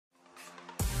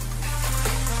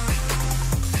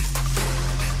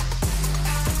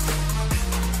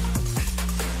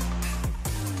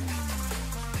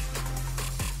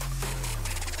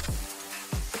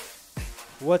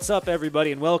What's up,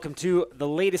 everybody, and welcome to the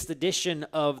latest edition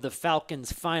of the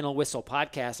Falcons Final Whistle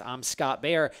podcast. I'm Scott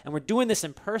Baer, and we're doing this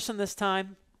in person this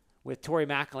time with Tori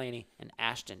McElhaney and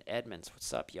Ashton Edmonds.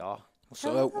 What's up, y'all? What's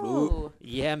up, dude?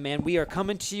 Yeah, man, we are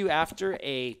coming to you after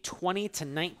a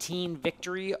 20-19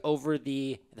 victory over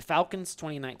the Falcons,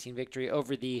 2019 victory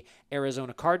over the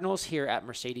Arizona Cardinals here at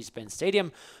Mercedes-Benz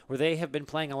Stadium, where they have been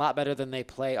playing a lot better than they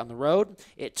play on the road.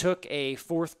 It took a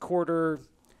fourth quarter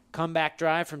comeback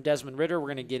drive from Desmond Ridder. We're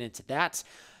going to get into that.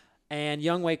 And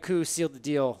Younghoe Koo sealed the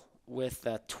deal with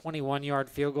a 21-yard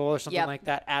field goal or something like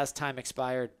that as time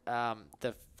expired.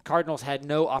 The Cardinals had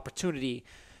no opportunity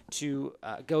to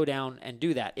go down and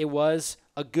do that. It was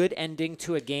a good ending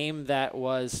to a game that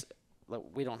was,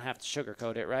 we don't have to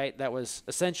sugarcoat it, right? That was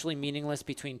essentially meaningless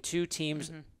between two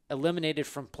teams eliminated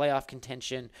from playoff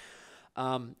contention.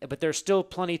 But there's still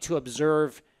plenty to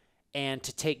observe and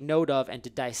to take note of and to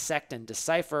dissect and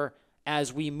decipher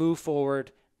as we move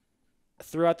forward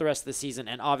throughout the rest of the season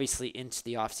and obviously into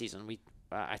the offseason.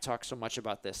 I talk so much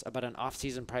about this, about an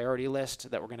offseason priority list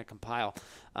that we're going to compile.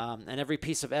 And every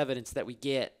piece of evidence that we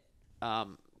get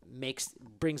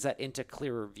brings that into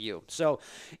clearer view. So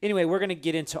anyway, we're going to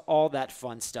get into all that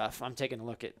fun stuff. I'm taking a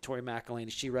look at Tori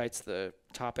McElhaney. She writes the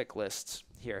topic lists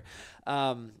here.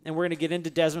 And we're going to get into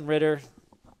Desmond Ridder,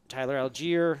 Tyler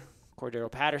Allgeier,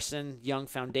 Cordarrelle Patterson, Young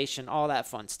Foundation, all that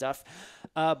fun stuff.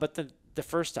 But the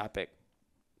first topic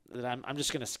that I'm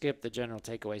just going to skip the general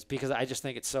takeaways because I just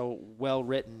think it's so well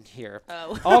written here.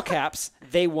 All caps,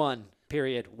 they won,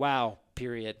 period. Wow,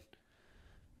 period.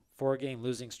 4-game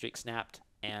losing streak snapped,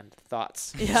 and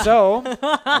thoughts. Yeah. So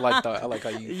I like that. I like how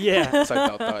you typed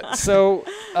out thoughts. So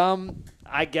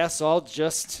I guess I'll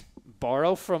just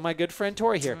borrow from my good friend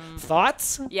Tori here.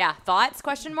 Thoughts? Yeah, thoughts,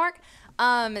 question mark.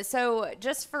 So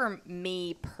just for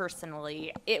me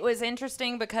personally, it was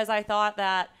interesting because I thought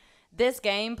that this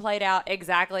game played out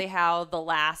exactly how the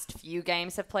last few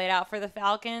games have played out for the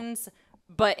Falcons,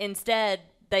 but instead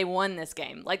they won this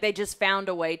game. Like, they just found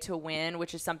a way to win,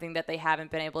 which is something that they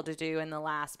haven't been able to do in the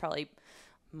last probably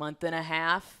month and a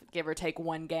half, give or take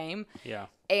one game. Yeah.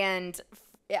 And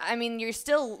I mean, you're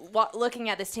still looking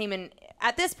at this team, and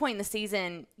at this point in the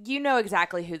season, you know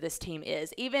exactly who this team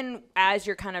is. Even as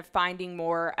you're kind of finding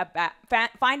more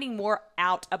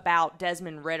out about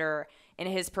Desmond Ridder and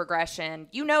his progression,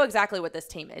 you know exactly what this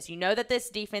team is. You know that this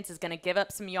defense is going to give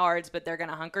up some yards, but they're going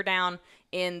to hunker down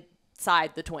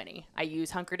inside the 20. I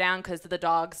use hunker down because the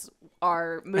Dogs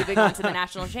are moving on to the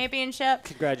national championship.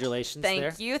 Congratulations.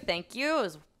 Thank you. It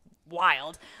was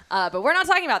wild. But we're not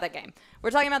talking about that game.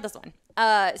 We're talking about this one.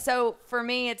 So for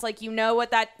me, it's like, you know what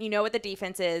the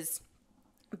defense is.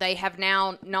 They have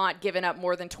now not given up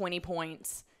more than 20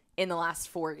 points in the last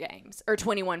 4 games, or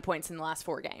 21 points in the last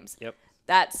 4 games. Yep.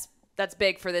 That's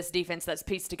big for this defense that's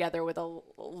pieced together with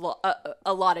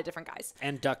a lot of different guys.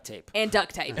 And duct tape.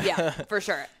 Yeah, for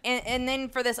sure. And then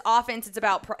for this offense, it's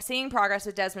about seeing progress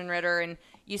with Desmond Ridder, and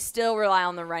you still rely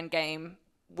on the run game,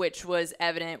 which was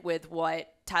evident with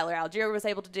what Tyler Allgeier was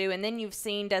able to do. And then you've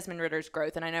seen Desmond Ridder's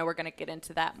growth, and I know we're going to get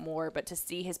into that more, but to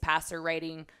see his passer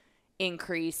rating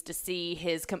increase, to see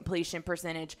his completion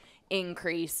percentage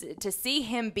increase, to see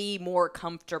him be more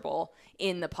comfortable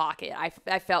in the pocket,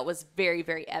 I felt was very,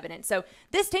 very evident. So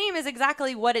this team is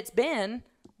exactly what it's been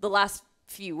the last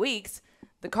few weeks.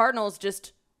 The Cardinals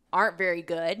just aren't very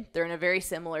good. They're in a very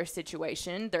similar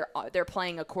situation. They're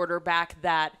playing a quarterback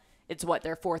that it's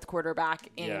their 4th quarterback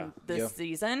in the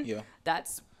season. Yeah.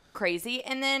 That's crazy.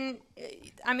 And then,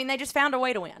 I mean, they just found a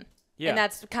way to win. Yeah. And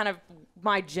that's kind of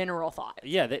my general thought.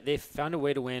 Yeah, they found a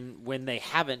way to win when they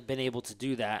haven't been able to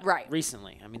do that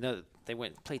recently. I mean, they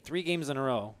played 3 games in a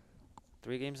row.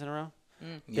 3 games in a row?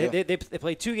 Yeah. They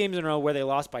played 2 games in a row where they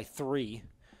lost by 3.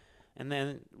 And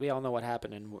then we all know what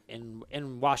happened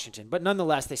in Washington. But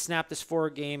nonetheless, they snapped this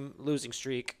 4-game losing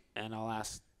streak, and I'll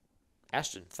ask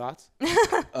Ashton, thoughts?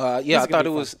 I thought it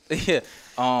was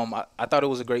I thought it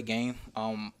was a great game.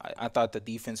 I thought the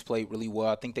defense played really well.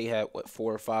 I think they had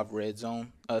 4 or 5 red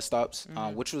zone stops,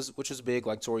 which was big,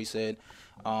 like Tori said.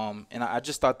 And I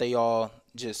just thought they all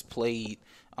just played.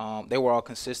 They were all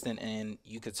consistent, and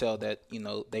you could tell that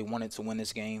they wanted to win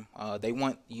this game.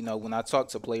 When I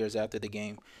talked to players after the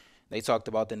game, they talked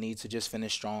about the need to just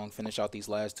finish out these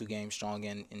last 2 games strong,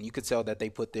 and you could tell that they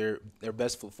put their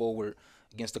best foot forward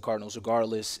against the Cardinals,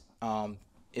 regardless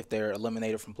if they're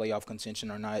eliminated from playoff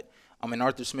contention or not. And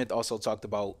Arthur Smith also talked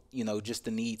about, just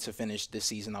the need to finish this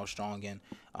season out strong. And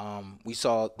we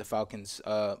saw the Falcons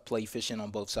play efficient on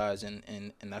both sides,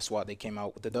 and that's why they came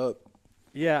out with the dub.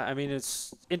 Yeah, I mean,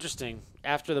 it's interesting.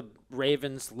 After the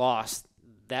Ravens lost,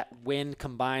 that win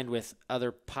combined with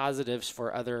other positives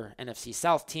for other NFC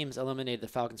South teams eliminated the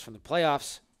Falcons from the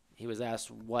playoffs. He was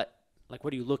asked what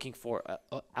are you looking for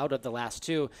out of the last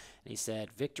two? And he said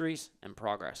victories and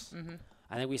progress. Mm-hmm.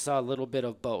 I think we saw a little bit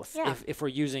of both if we're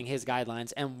using his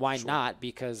guidelines. And why not?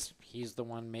 Because he's the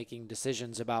one making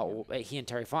decisions about he and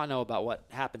Terry Fontenot about what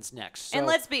happens next. So, and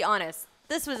let's be honest.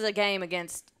 This was a game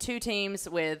against two teams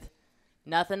with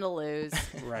nothing to lose.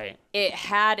 Right. It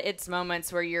had its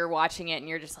moments where you're watching it and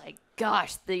you're just like,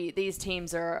 gosh, these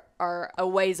teams are a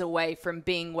ways away from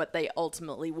being what they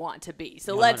ultimately want to be.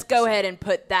 So 100%. Let's go ahead and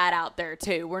put that out there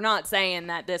too. We're not saying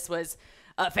that this was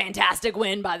a fantastic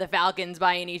win by the Falcons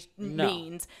by any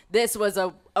means. This was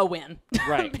a win.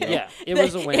 Right. Yeah. It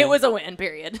was a win. It was a win,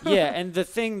 period. Yeah. And the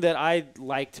thing that I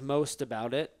liked most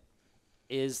about it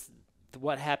is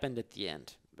what happened at the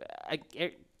end.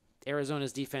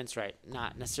 Arizona's defense, right,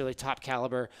 not necessarily top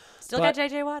caliber. Still got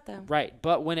J.J. Watt, though. Right,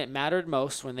 but when it mattered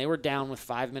most, when they were down with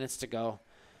 5 minutes to go,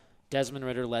 Desmond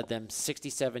Ridder led them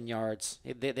 67 yards.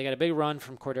 They got a big run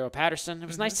from Cordarrelle Patterson. It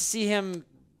was nice to see him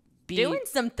doing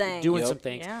some things. Some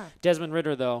things. Yeah. Desmond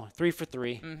Ridder, though, 3 for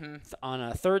 3 on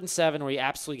a 3rd and 7 where you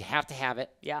absolutely have to have it.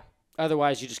 Yeah.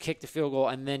 Otherwise, you just kick the field goal,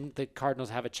 and then the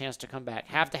Cardinals have a chance to come back.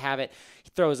 Have to have it.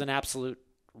 He throws an absolute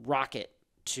rocket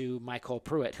to Michael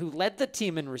Pruitt, who led the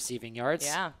team in receiving yards.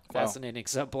 Yeah. Fascinating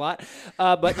subplot.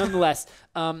 But nonetheless,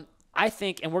 I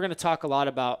think, and we're going to talk a lot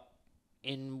about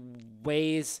in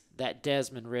ways that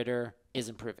Desmond Ridder is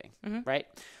improving, right?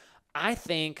 I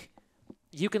think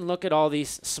you can look at all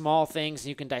these small things and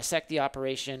you can dissect the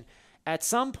operation. At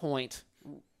some point,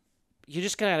 you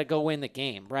just got to go win the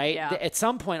game, right? Yeah. At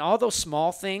some point, all those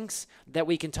small things that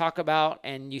we can talk about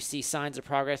and you see signs of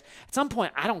progress, at some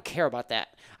point, I don't care about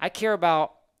that. I care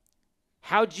about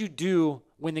how'd you do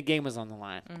when the game was on the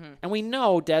line. And we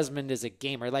know Desmond is a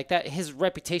gamer. Like that, his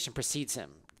reputation precedes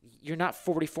him. You're not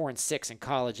 44-6 in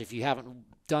college if you haven't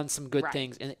done some good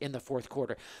things in the fourth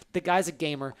quarter. The guy's a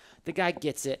gamer. The guy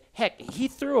gets it. Heck, he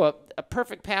threw a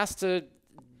perfect pass to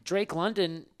Drake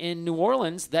London in New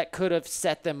Orleans that could have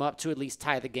set them up to at least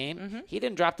tie the game. He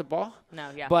didn't drop the ball. No,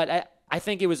 yeah. But I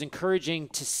think it was encouraging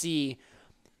to see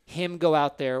him go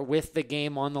out there with the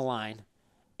game on the line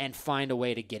and find a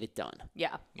way to get it done.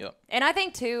 Yeah. Yep. And I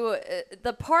think, too,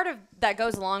 the part of that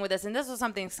goes along with this, and this was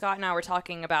something Scott and I were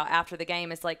talking about after the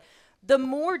game, is like the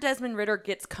more Desmond Ridder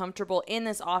gets comfortable in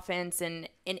this offense and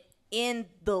in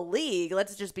the league,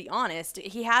 let's just be honest,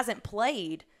 he hasn't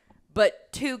played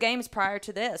but 2 games prior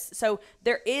to this. So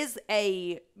there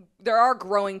are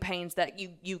growing pains that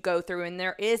you go through, and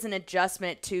there is an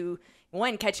adjustment to,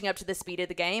 one, catching up to the speed of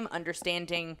the game,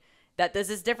 understanding that this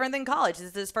is different than college. This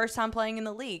is his first time playing in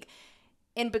the league.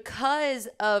 And because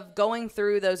of going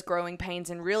through those growing pains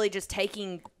and really just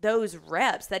taking those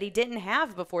reps that he didn't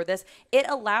have before this, it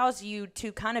allows you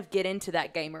to kind of get into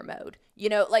that gamer mode. You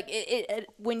know, like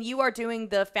when you are doing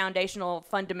the foundational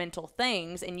fundamental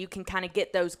things and you can kind of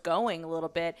get those going a little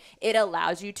bit, it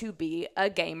allows you to be a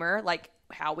gamer, like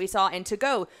how we saw, and to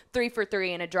go 3 for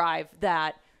 3 in a drive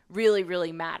that really,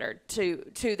 really mattered to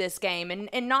this game.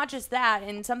 And not just that,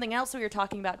 and something else we were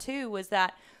talking about too was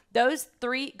that those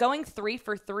going 3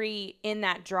 for 3 in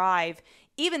that drive,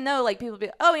 even though like people be,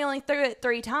 oh, he only threw it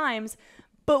 3 times,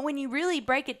 but when you really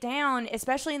break it down,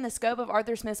 especially in the scope of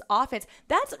Arthur Smith's offense,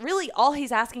 that's really all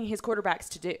he's asking his quarterbacks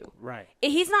to do. Right.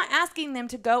 He's not asking them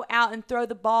to go out and throw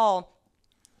the ball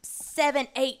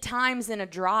 7-8 times in a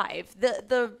drive.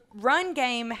 The run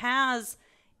game has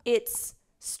its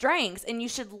strengths, and you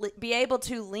should be able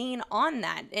to lean on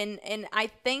that. And I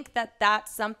think that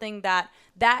that's something that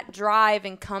drive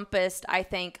encompassed, I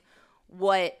think,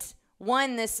 what,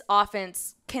 one, this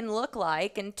offense can look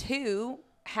like, and 2,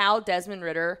 how Desmond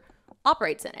Ridder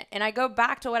operates in it. And I go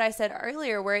back to what I said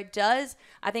earlier, where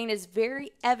I think it is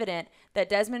very evident that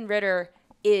Desmond Ridder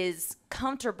is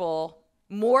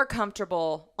more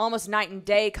comfortable, almost night and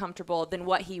day comfortable than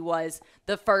what he was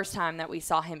the first time that we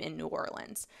saw him in New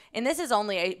Orleans. And this is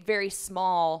only a very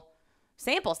small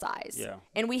sample size. Yeah.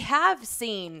 And we have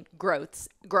seen growth,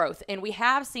 and we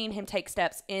have seen him take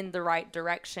steps in the right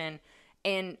direction.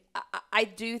 And I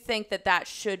do think that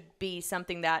should be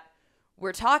something that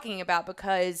we're talking about,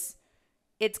 because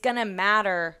it's going to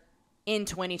matter in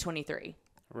 2023.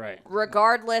 Right.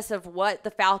 Regardless of what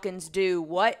the Falcons do,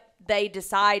 what they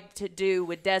decide to do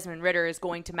with Desmond Ridder is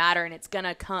going to matter, and it's going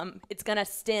to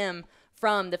stem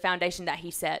from the foundation that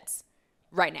he sets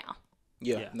right now.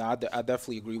 Yeah. No, I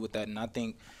definitely agree with that. And I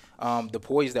think the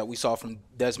poise that we saw from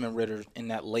Desmond Ridder in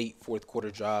that late fourth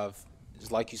quarter drive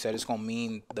like you said, it's going to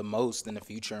mean the most in the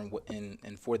future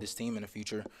and for this team in the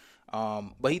future.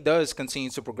 But he does continue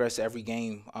to progress every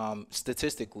game.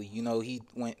 Statistically, he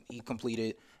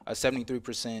completed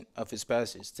 73% of his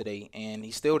passes today, and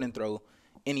he still didn't throw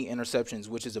any interceptions,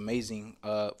 which is amazing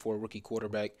for a rookie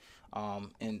quarterback.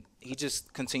 And he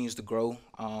just continues to grow.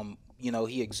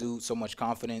 He exudes so much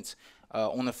confidence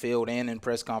on the field and in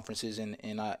press conferences,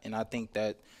 and I think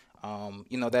that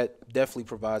that definitely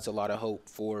provides a lot of hope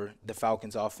for the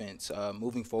Falcons offense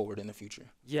moving forward in the future.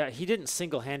 Yeah, he didn't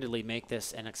single-handedly make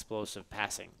this an explosive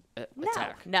passing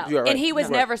attack. No, right. And he was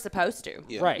never supposed to.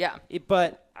 Yeah. Right. Yeah.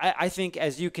 But I think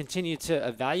as you continue to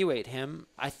evaluate him,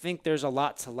 I think there's a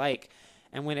lot to like.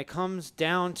 And when it comes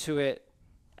down to it,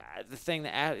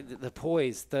 the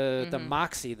poise, the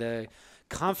moxie, the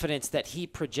confidence that he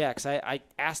projects, I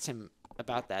asked him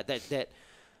about that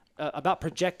about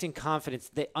projecting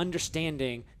confidence, the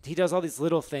understanding. He does all these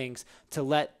little things to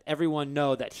let everyone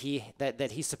know that he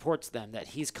supports them, that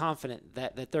he's confident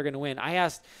that they're going to win. I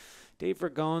asked Dave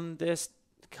Ragone this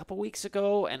a couple weeks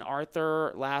ago and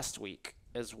Arthur last week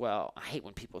as well. I hate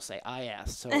when people say I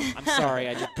asked, so I'm sorry.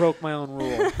 I just broke my own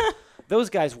rule. Those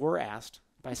guys were asked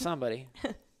by somebody.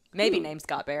 Maybe named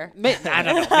Scott Bear. I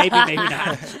don't know. Maybe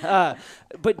not.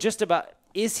 But just about,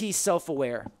 is he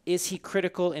self-aware? Is he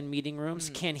critical in meeting rooms?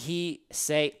 Can he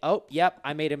say, oh, yep,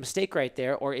 I made a mistake right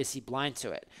there, or is he blind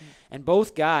to it? And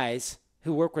both guys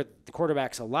who work with the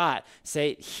quarterbacks a lot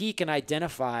say he can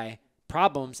identify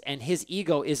problems, and his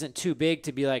ego isn't too big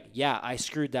to be like, yeah, I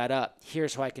screwed that up.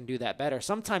 Here's how I can do that better.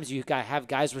 Sometimes you have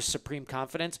guys with supreme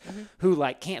confidence who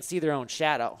can't see their own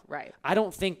shadow. Right. I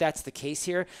don't think that's the case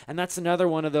here, and that's another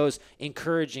one of those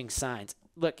encouraging signs.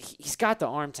 Look, he's got the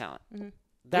arm talent.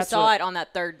 We saw it on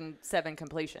that 3rd and 7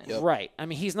 completion. Yep. Right. I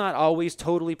mean, he's not always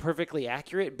totally perfectly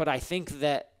accurate, but I think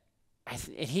that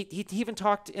he even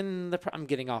talked in the – I'm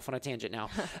getting off on a tangent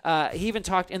now. He even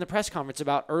talked in the press conference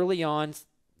about early on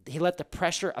he let the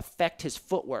pressure affect his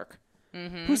footwork.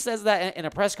 Who says that in a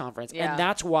press conference? Yeah. And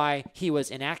that's why he was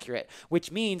inaccurate,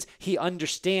 which means he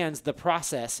understands the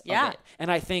process of it.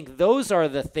 And I think those are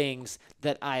the things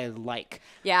that I like.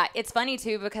 Yeah, it's funny,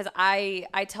 too, because I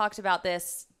talked about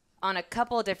this on a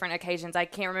couple of different occasions. I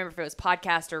can't remember if it was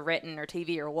podcast or written or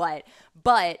TV or what,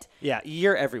 but yeah,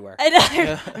 you're everywhere.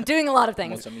 I'm doing a lot of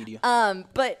things. Multimedia.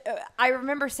 But I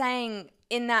remember saying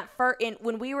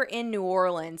when we were in New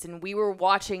Orleans and we were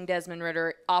watching Desmond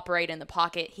Ridder operate in the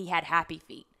pocket, he had happy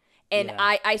feet, and Yeah.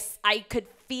 I could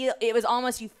feel it was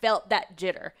almost you felt that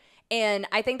jitter, and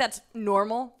I think that's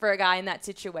normal for a guy in that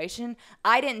situation.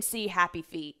 I didn't see happy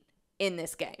feet in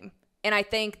this game. And I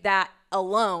think that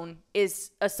alone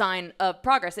is a sign of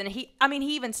progress. And he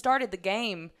even started the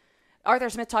game. Arthur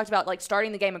Smith talked about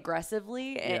starting the game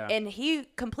aggressively, and he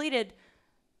completed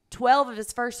 12 of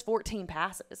his first 14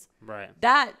 passes. Right.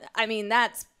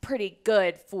 That's pretty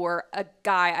good for a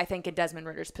guy, I think, in Desmond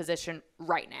Ridder's position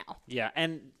right now. Yeah,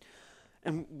 and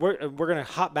we're going to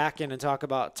hop back in and talk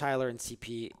about Tyler and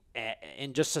CP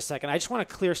in just a second. I just want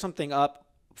to clear something up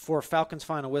for Falcons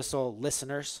Final Whistle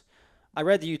listeners. I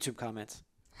read the YouTube comments.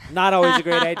 Not always a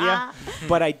great idea,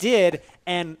 but I did,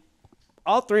 and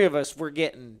all three of us were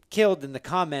getting killed in the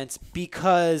comments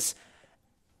because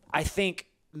I think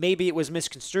maybe it was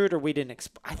misconstrued or we didn't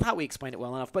I thought we explained it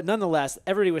well enough, but nonetheless,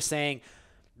 everybody was saying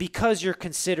because you're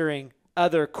considering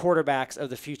other quarterbacks of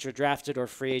the future, drafted or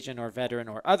free agent or veteran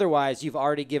or otherwise, you've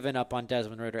already given up on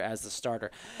Desmond Ridder as the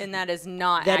starter. And that is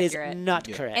not accurate. That is not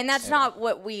correct. And that's not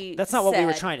what we That's not what we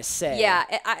were trying to say. Yeah,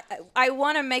 I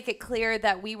want to make it clear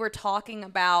that we were talking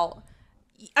about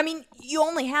you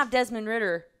only have Desmond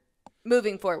Ridder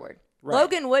moving forward. Right.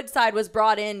 Logan Woodside was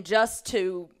brought in just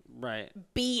to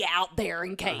be out there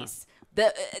in case.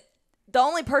 The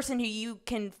only person who you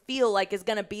can feel like is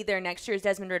going to be there next year is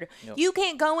Desmond Ridder. Yep. You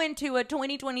can't go into a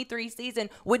 2023 season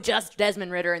with just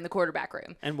Desmond Ridder in the quarterback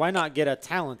room. And why not get a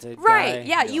talented guy? Right,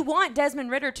 yeah, you want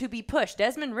Desmond Ridder to be pushed.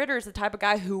 Desmond Ridder is the type of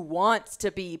guy who wants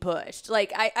to be pushed.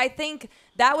 I think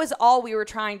that was all we were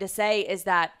trying to say is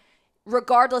that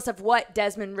regardless of what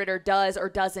Desmond Ridder does or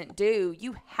doesn't do,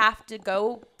 you have to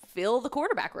go fill the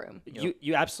quarterback room.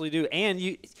 You absolutely do. And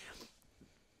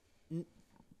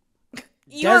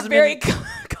You're very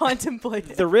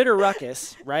contemplative. The Ridder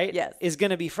ruckus, right? Yes. Is going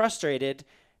to be frustrated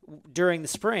during the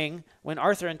spring when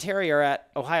Arthur and Terry are at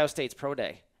Ohio State's Pro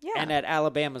Day and at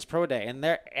Alabama's Pro Day, and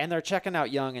they're checking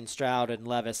out Young and Stroud and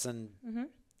Levis and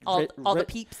all the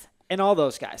peeps and all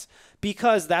those guys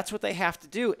because that's what they have to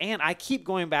do. And I keep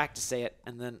going back to say it,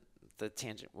 and then the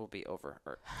tangent will be over.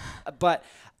 But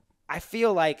I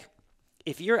feel like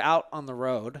if you're out on the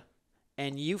road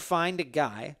and you find a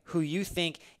guy who you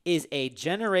think is a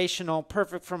generational,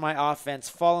 perfect for my offense,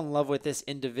 fall in love with this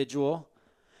individual,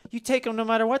 you take him no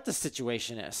matter what the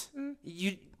situation is.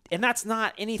 And that's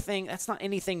not anything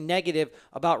negative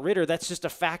about Ridder. That's just a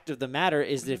fact of the matter,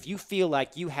 is that if you feel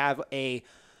like you have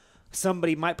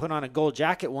somebody might put on a gold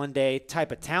jacket one day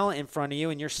type of talent in front of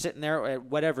you, and you're sitting there at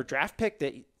whatever draft pick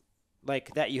that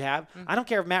you have, I don't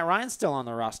care if Matt Ryan's still on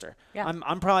the roster. Yeah.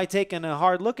 I'm probably taking a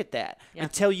hard look at that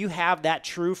until you have that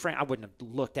true friend. I wouldn't have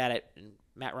looked at it in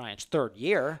Matt Ryan's third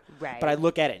year, but I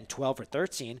look at it in 12 or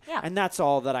 13, and that's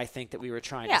all that I think that we were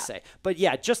trying to say. But,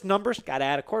 just numbers, got to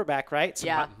add a quarterback, right? So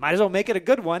might as well make it a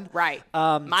good one. Right.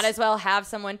 Might as well have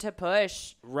someone to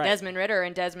push Desmond Ridder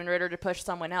and Desmond Ridder to push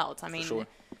someone else. I mean,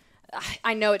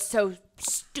 I know it's so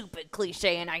stupid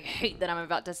cliche, and I hate that I'm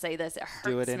about to say this. It hurts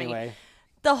me. Do it anyway.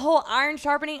 The whole iron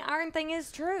sharpening iron thing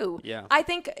is true. Yeah. I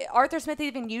think Arthur Smith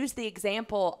even used the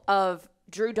example of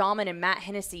Drew Dahlman and Matt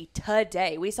Hennessy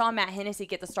today. We saw Matt Hennessy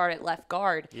get the start at left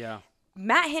guard. Yeah.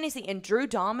 Matt Hennessy and Drew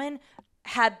Dahlman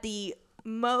had the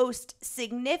most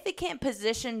significant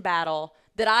position battle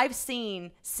that I've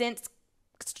seen since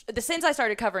I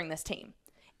started covering this team.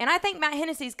 And I think Matt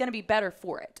Hennessy is going to be better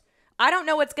for it. I don't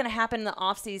know what's going to happen in the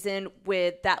offseason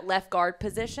with that left guard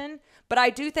position, but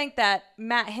I do think that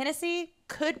Matt Hennessy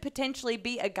could potentially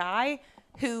be a guy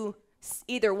who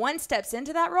either one steps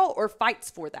into that role or fights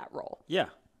for that role. Yeah.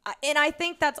 And I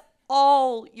think that's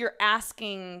all you're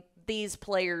asking these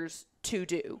players to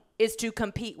do, is to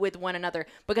compete with one another.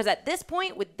 Because at this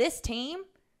point with this team,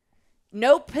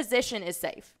 no position is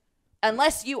safe.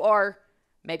 Unless you are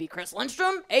maybe Chris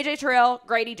Lindstrom, AJ Terrell,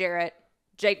 Grady Jarrett,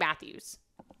 Jake Matthews.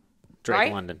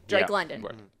 Drake London. Drake London.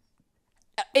 Mm-hmm.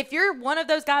 If you're one of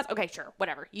those guys, okay, sure,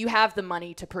 whatever. You have the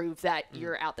money to prove that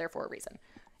you're out there for a reason.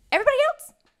 Everybody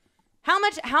else?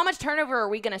 How much turnover are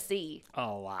we going to see? A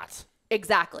lot.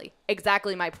 Exactly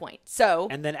my point. So,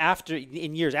 and then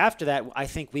in years after that, I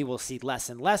think we will see less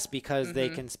and less because they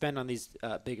can spend on these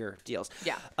bigger deals.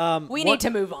 Yeah. We need to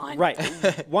move on. Right.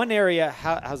 One area.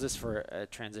 How's this for a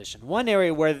transition? One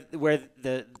area where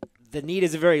the need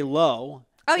is very low.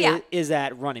 Oh, yeah. Is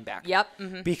at running back. Yep.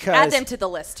 Mm-hmm. Because add them to the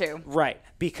list too. Right.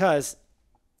 Because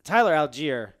Tyler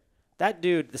Allgeier, that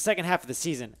dude, the second half of the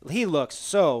season, he looks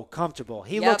so comfortable.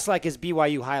 He looks like his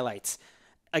BYU highlights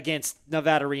against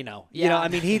Nevada Reno. Yeah. You know, I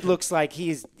mean, he looks like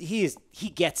he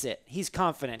gets it. He's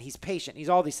confident. He's patient. He's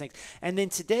all these things. And then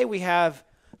today we have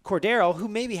Cordarrelle, who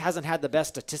maybe hasn't had the best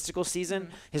statistical season.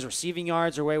 Mm-hmm. His receiving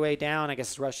yards are way down. I guess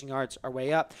his rushing yards are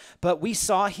way up. But we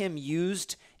saw him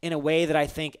used in a way that I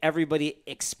think everybody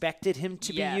expected him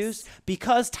to be used,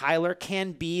 because Tyler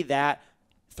can be that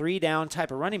 3-down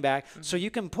type of running back. Mm-hmm. So you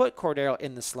can put Cordarrelle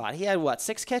in the slot. He had,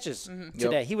 6 catches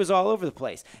today? Yep. He was all over the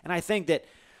place. And I think that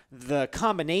the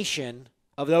combination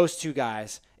of those two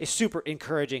guys is super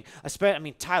encouraging.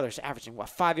 Tyler's averaging,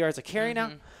 5 yards a carry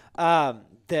now?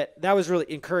 That was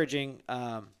really encouraging.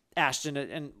 Ashton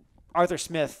and Arthur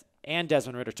Smith and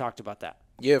Desmond Ridder talked about that.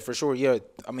 Yeah, for sure. Yeah,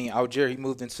 Allgeier, he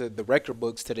moved into the record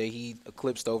books today. He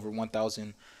eclipsed over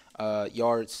 1,000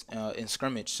 yards in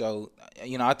scrimmage. So,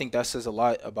 I think that says a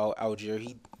lot about Allgeier.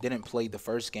 He didn't play the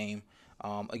first game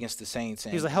against the Saints.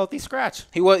 And he was a healthy scratch.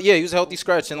 He was a healthy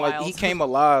scratch. And, he came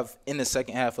alive in the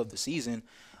second half of the season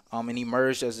and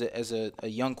emerged as a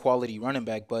young quality running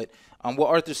back. But what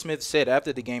Arthur Smith said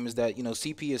after the game is that,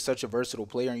 CP is such a versatile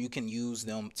player and you can use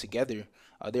them together.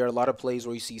 There are a lot of plays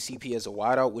where you see CP as a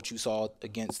wideout, which you saw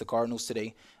against the Cardinals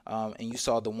today, and you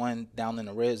saw the one down in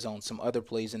the red zone, some other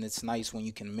plays, and it's nice when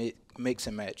you can mix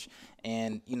and match.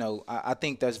 And, I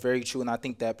think that's very true, and I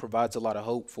think that provides a lot of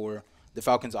hope for the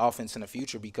Falcons' offense in the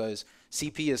future, because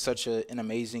CP is such an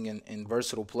amazing and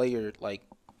versatile player. Like,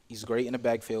 he's great in the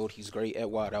backfield. He's great at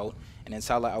wideout. And then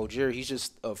Tyler Allgeier, he's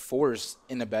just a force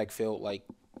in the backfield. Like,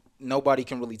 nobody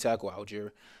can really tackle Allgeier.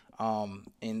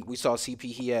 And we saw CP,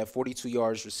 he had 42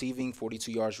 yards receiving,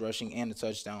 42 yards rushing, and a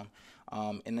touchdown.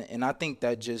 And I think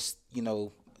that just,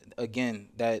 again,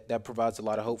 that provides a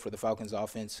lot of hope for the Falcons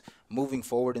offense moving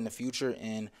forward in the future.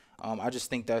 And I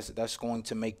just think that's going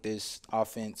to make this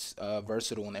offense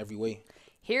versatile in every way.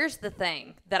 Here's the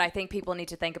thing that I think people need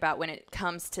to think about when it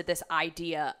comes to this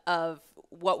idea of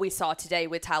what we saw today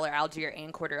with Tyler Allgeier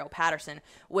and Cordarrelle Patterson,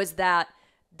 was that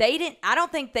I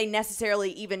don't think they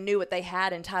necessarily even knew what they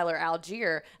had in Tyler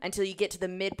Allgeier until you get to the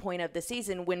midpoint of the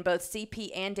season when both CP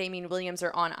and Damian Williams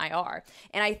are on IR.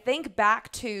 And I think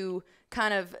back to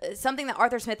kind of something that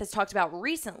Arthur Smith has talked about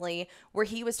recently, where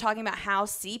he was talking about how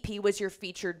CP was your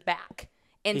featured back.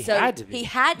 And he had to be.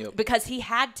 Because he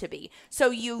had to be. So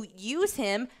you use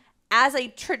him as a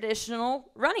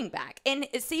traditional running back. And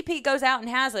CP goes out and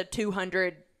has a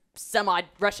 200 some odd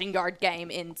rushing yard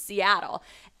game in Seattle.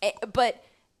 But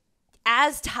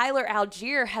as Tyler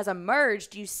Allgeier has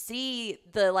emerged, you see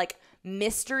the like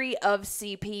mystery of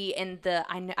CP and the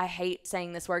I hate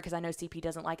saying this word because I know CP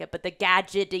doesn't like it, but the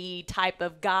gadgety type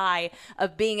of guy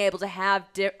of being able to have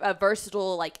a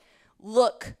versatile like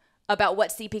look about what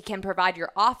CP can provide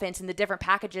your offense, and the different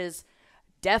packages,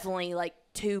 definitely like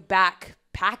 2 back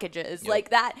packages. Yep. Like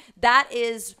that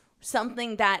is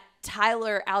something that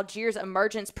Tyler Allgeier's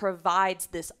emergence provides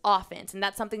this offense, and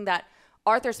that's something that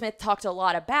Arthur Smith talked a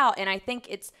lot about, and I think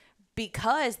it's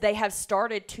because they have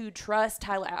started to trust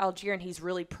Tyler Allgeier, and he's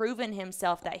really proven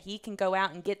himself that he can go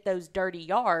out and get those dirty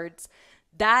yards.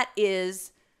 That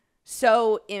is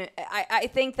so I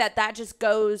think that just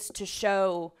goes to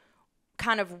show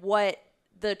kind of what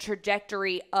the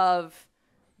trajectory of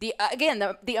the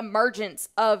emergence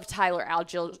of Tyler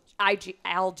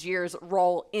Allgeier's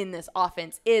role in this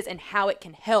offense is, and how it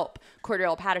can help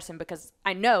Cordarrelle Patterson, because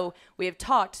I know we have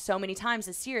talked so many times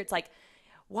this year, it's like,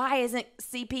 why isn't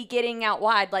CP getting out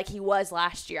wide like he was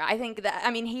last year? I think that,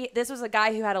 this was a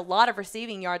guy who had a lot of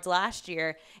receiving yards last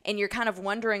year, and you're kind of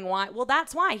wondering why. Well,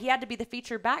 that's why. He had to be the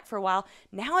featured back for a while.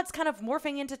 Now it's kind of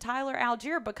morphing into Tyler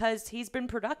Allgeier because he's been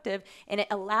productive, and it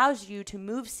allows you to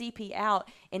move CP out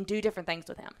and do different things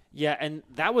with him. Yeah, and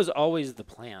that was always the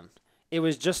plan. It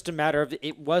was just a matter of,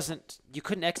 you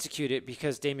couldn't execute it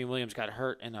because Damian Williams got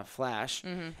hurt in a flash,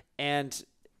 and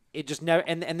it just never,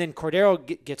 and then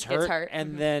Cordarrelle gets hurt,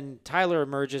 and then Tyler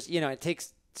emerges. It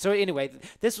takes. So anyway,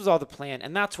 this was all the plan,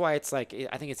 and that's why it's like,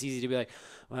 I think it's easy to be like,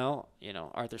 well,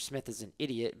 Arthur Smith is an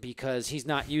idiot because he's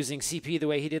not using CP the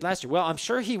way he did last year. Well, I'm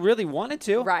sure he really wanted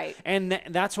to, right? And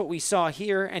that's what we saw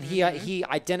here, and he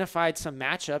identified some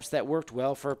matchups that worked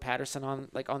well for Patterson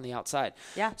on the outside.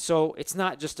 Yeah. So it's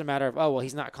not just a matter of, oh well,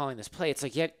 he's not calling this play. It's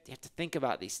like you have to think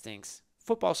about these things.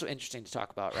 Football's so interesting to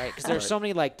talk about, right? Because there's so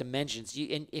many dimensions.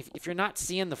 And if you're not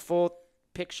seeing the full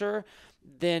picture,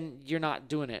 then you're not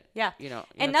doing it. Yeah.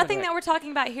 And nothing that we're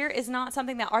talking about here is not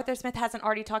something that Arthur Smith hasn't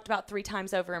already talked about 3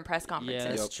 times over in press conferences.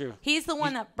 Yeah, that's true. He's the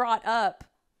one that brought up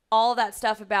all that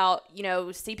stuff about,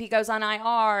 CP goes on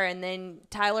IR, and then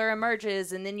Tyler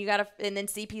emerges, and then and then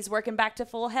CP's working back to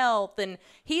full health, and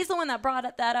he's the one that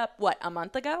brought that up a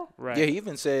month ago? Right. Yeah, he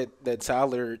even said that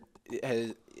Tyler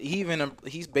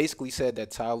he's basically said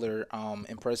that Tyler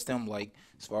impressed him,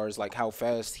 as far as how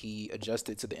fast he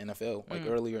adjusted to the NFL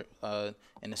earlier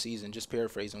in the season, just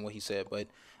paraphrasing what he said. But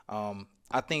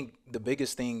I think the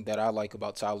biggest thing that I like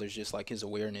about Tyler is just his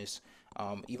awareness.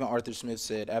 Even Arthur Smith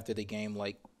said after the game,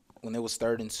 when it was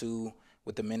 3rd and 2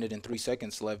 with a minute and 3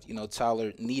 seconds left,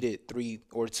 Tyler needed 3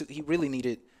 or 2. He really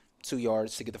needed 2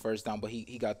 yards to get the first down, but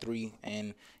he got 3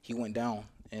 and he went down.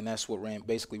 And that's what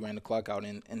basically ran the clock out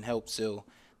and helped seal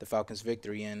the Falcons'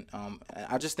 victory. And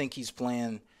I just think he's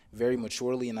playing very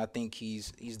maturely, and I think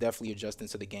he's definitely adjusting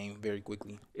to the game very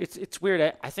quickly. It's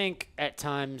weird. I think at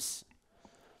times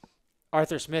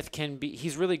Arthur Smith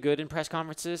he's really good in press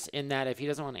conferences in that if he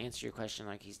doesn't want to answer your question,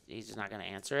 he's just not going to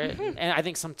answer it. And I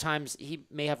think sometimes he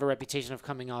may have a reputation of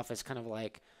coming off as kind of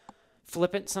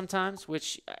flippant sometimes,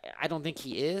 which I don't think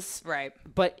he is. Right.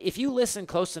 But if you listen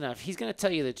close enough, he's going to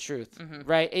tell you the truth,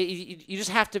 right? You just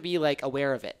have to be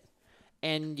aware of it,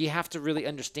 and you have to really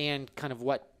understand kind of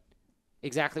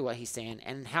exactly what he's saying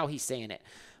and how he's saying it.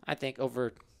 I think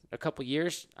over a couple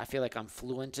years, I feel like I'm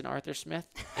fluent in Arthur Smith.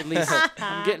 At least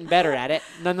I'm getting better at it,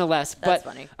 nonetheless. That's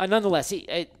funny. Nonetheless,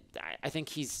 I think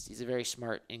he's a very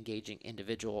smart, engaging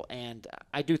individual, and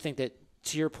I do think that,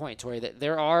 to your point, Tori, that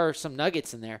there are some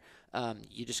nuggets in there.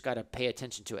 You just got to pay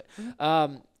attention to it.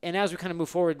 And as we kind of move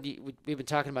forward, we've been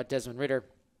talking about Desmond Ridder,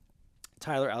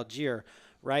 Tyler Allgeier,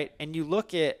 right? And you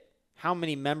look at how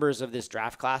many members of this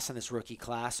draft class and this rookie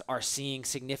class are seeing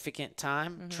significant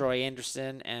time, Troy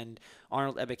Anderson and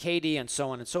Arnold Ebiketie and so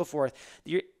on and so forth.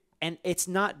 And it's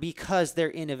not because they're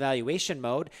in evaluation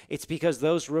mode. It's because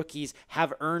those rookies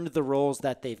have earned the roles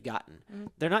that they've gotten.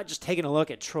 They're not just taking a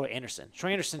look at Troy Anderson. Troy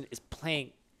Anderson is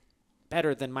playing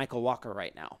better than Michael Walker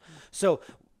right now. So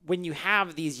when you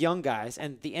have these young guys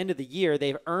and at the end of the year,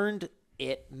 they've earned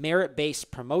it,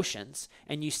 merit-based promotions,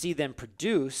 and you see them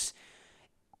produce,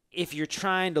 if you're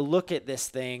trying to look at this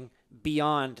thing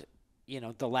beyond,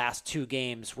 the last 2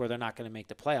 games where they're not going to make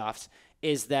the playoffs,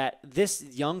 is that this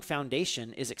young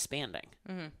foundation is expanding.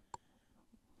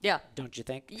 Yeah. Don't you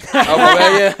think?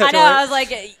 I know. I was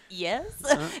like,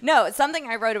 yes. No, something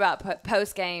I wrote about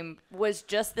post-game was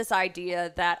just this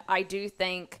idea that I do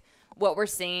think what we're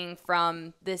seeing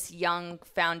from this young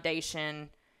foundation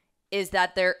is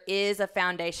that there is a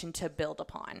foundation to build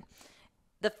upon.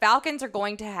 The Falcons are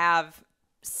going to have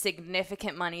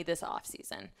significant money this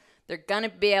offseason. They're going to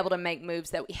be able to make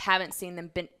moves that we haven't seen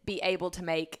them be able to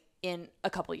make in a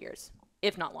couple years,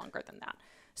 if not longer than that.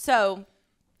 So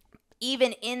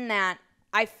even in that,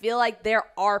 I feel like there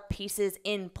are pieces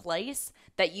in place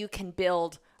that you can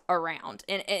build around.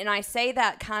 And I say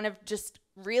that kind of just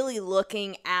really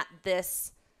looking at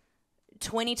this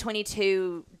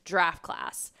 2022 draft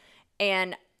class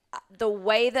and the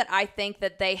way that I think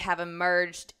that they have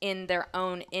emerged in their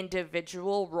own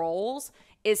individual roles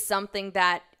is something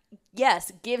that,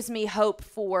 yes, gives me hope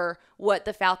for what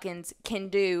the Falcons can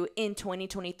do in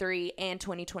 2023 and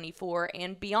 2024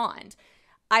 and beyond.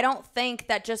 I don't think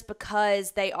that just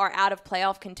because they are out of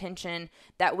playoff contention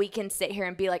that we can sit here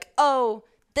and be like, oh,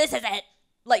 this is it.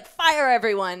 Like, fire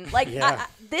everyone. Like, yeah.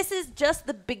 This is just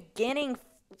the beginning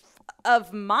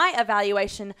of my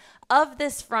evaluation of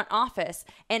this front office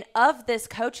and of this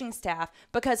coaching staff,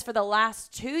 because for the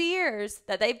last 2 years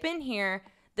that they've been here,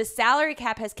 the salary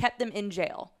cap has kept them in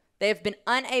jail. They have been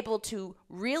unable to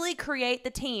really create the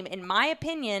team, in my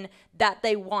opinion, that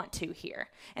they want to here.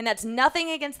 And that's nothing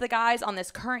against the guys on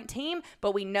this current team,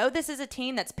 but we know this is a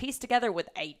team that's pieced together with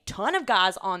a ton of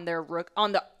guys on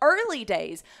the early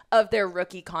days of their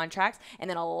rookie contracts, and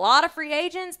then a lot of free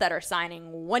agents that are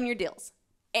signing one-year deals.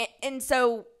 And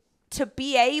so to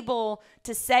be able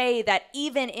to say that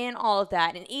even in all of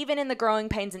that, and even in the growing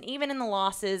pains, and even in the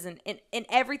losses, and in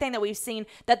everything that we've seen,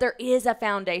 that there is a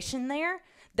foundation there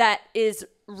that is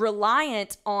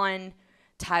reliant on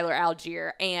Tyler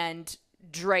Allgeier and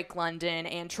Drake London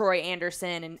and Troy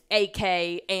Anderson and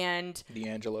AK and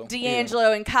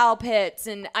D'Angelo and Kyle Pitts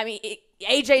and, I mean,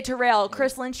 AJ Terrell,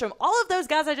 Chris Lindstrom, all of those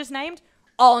guys I just named,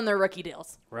 all in their rookie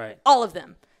deals. Right. All of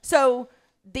them. So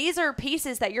these are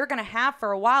pieces that you're going to have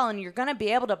for a while, and you're going to be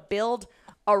able to build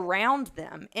around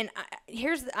them. And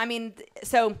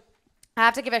so I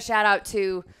have to give a shout out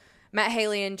to Matt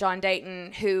Haley and John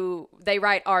Dayton, who they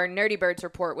write our Nerdy Birds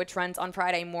report, which runs on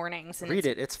Friday mornings. And read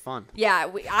it. It's fun.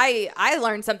 Yeah. I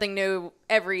learn something new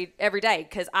every day,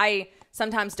 because I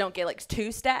sometimes don't get like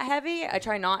too stat heavy. I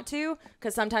try not to,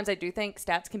 because sometimes I do think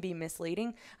stats can be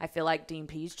misleading. I feel like Dean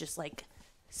Pease just like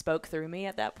spoke through me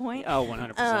at that point. Oh,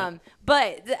 100%.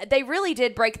 But they really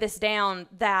did break this down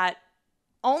that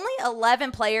only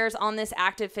 11 players on this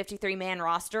active 53-man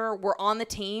roster were on the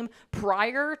team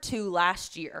prior to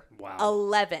last year. Wow.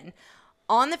 11.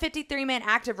 On the 53-man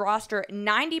active roster,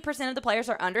 90% of the players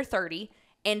are under 30,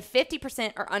 and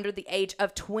 50% are under the age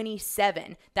of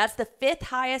 27. That's the fifth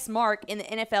highest mark in the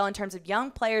NFL in terms of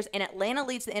young players, and Atlanta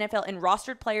leads the NFL in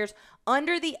rostered players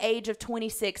under the age of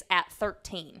 26 at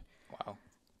 13. Wow.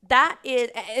 That is,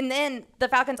 and then the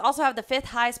Falcons also have the fifth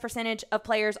highest percentage of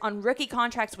players on rookie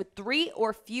contracts with 3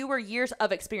 or fewer years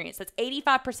of experience. That's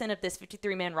 85% of this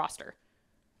 53-man roster.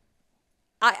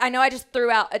 I know I just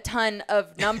threw out a ton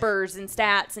of numbers and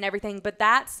stats and everything, but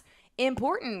that's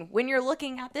important when you're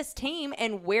looking at this team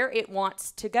and where it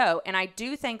wants to go. And I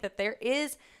do think that there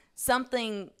is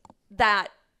something that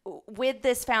with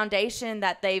this foundation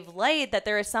that they've laid, that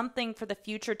there is something for the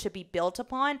future to be built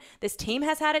upon. This team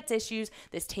has had its issues.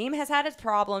 This team has had its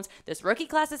problems. This rookie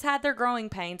class has had their growing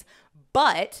pains.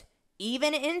 But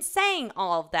even in saying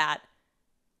all of that,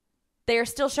 they're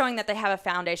still showing that they have a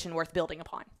foundation worth building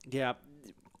upon. Yeah.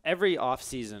 Every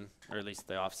offseason, or at least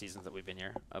the off seasons that we've been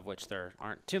here, of which there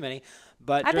aren't too many.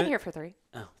 But I've been here for 3.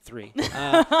 Oh, 3.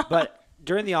 But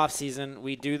during the offseason,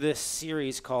 we do this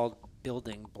series called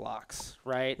Building Blocks,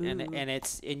 right? Ooh.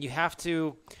 And you have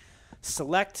to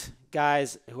select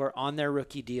guys who are on their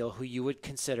rookie deal who you would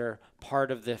consider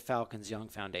part of the Falcons Young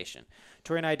Foundation.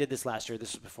 Tori and I did this last year.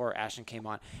 This was before Ashton came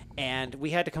on, and we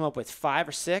had to come up with 5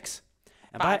 or 6,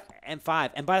 and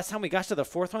five. And by the time we got to the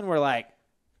 4th one, we're like,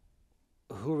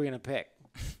 who are we gonna pick,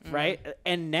 right?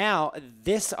 And now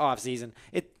this offseason,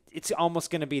 it's almost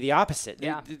going to be the opposite.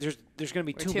 Yeah. There's going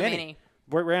to be too many.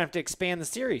 We're going to have to expand the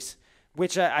series,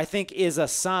 which I think is a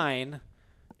sign.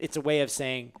 It's a way of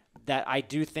saying that I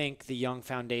do think the Young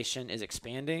Foundation is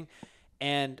expanding.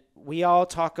 And we all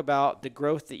talk about the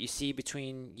growth that you see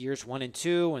between years 1 and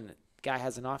 2 when the guy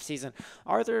has an off season.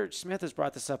 Arthur Smith has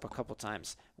brought this up a couple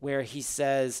times where he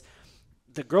says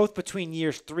the growth between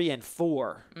years 3 and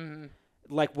 4,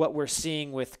 like what we're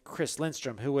seeing with Chris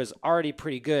Lindstrom, who was already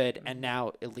pretty good and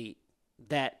now elite,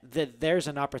 that there's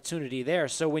an opportunity there.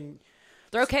 So when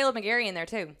throw Caleb McGarry in there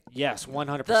too. Yes,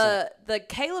 100%. The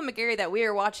Caleb McGarry that we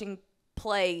are watching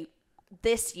play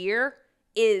this year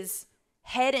is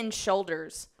head and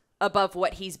shoulders above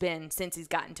what he's been since he's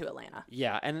gotten to Atlanta.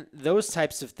 Yeah, and those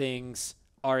types of things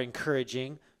are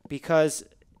encouraging because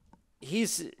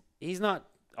he's not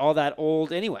all that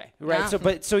old anyway, right?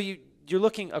 Yeah. So you're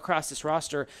looking across this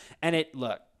roster, and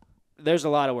there's a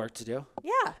lot of work to do.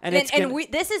 Yeah. And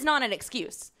this is not an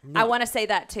excuse. No. I want to say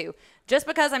that too. Just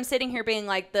because I'm sitting here being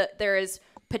like there is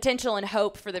potential and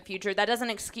hope for the future, that doesn't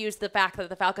excuse the fact that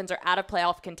the Falcons are out of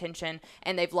playoff contention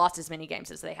and they've lost as many games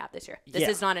as they have this year. This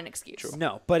is not an excuse. True.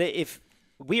 No, but if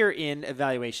we're in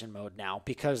evaluation mode now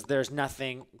because there's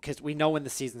nothing, because we know when the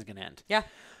season's going to end. Yeah.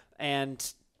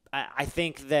 And I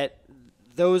think that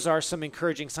those are some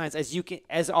encouraging signs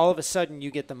as all of a sudden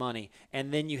you get the money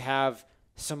and then you have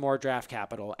some more draft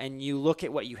capital and you look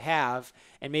at what you have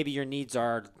and maybe your needs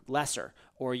are lesser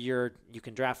or you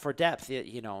can draft for depth,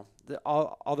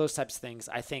 all those types of things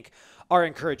I think are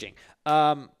encouraging.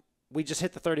 We just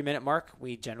hit the 30-minute mark.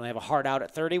 We generally have a hard out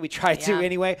at 30. We try to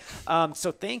anyway.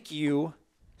 So thank you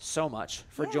so much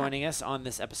for joining us on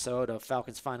this episode of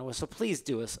Falcons Final Whistle. Please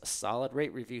do us a solid,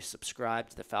 rate, review, subscribe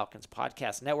to the Falcons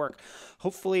Podcast Network.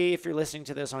 Hopefully, if you're listening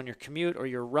to this on your commute or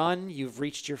your run, you've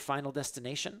reached your final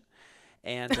destination.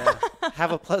 And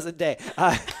have a pleasant day.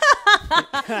 What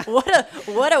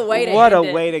a way to What a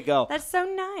way to go. That's so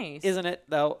nice. Isn't it,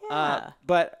 though? Yeah.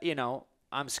 But,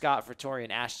 I'm Scott for Tori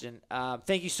and Ashton.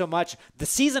 Thank you so much. The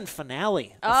season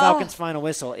finale of Falcons Final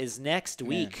Whistle is next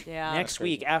week. Yeah. Next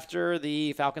week after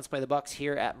the Falcons play the Bucs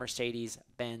here at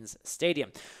Mercedes-Benz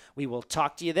Stadium. We will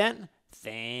talk to you then.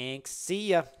 Thanks. See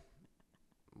ya.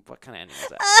 What kind of ending was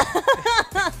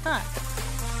that?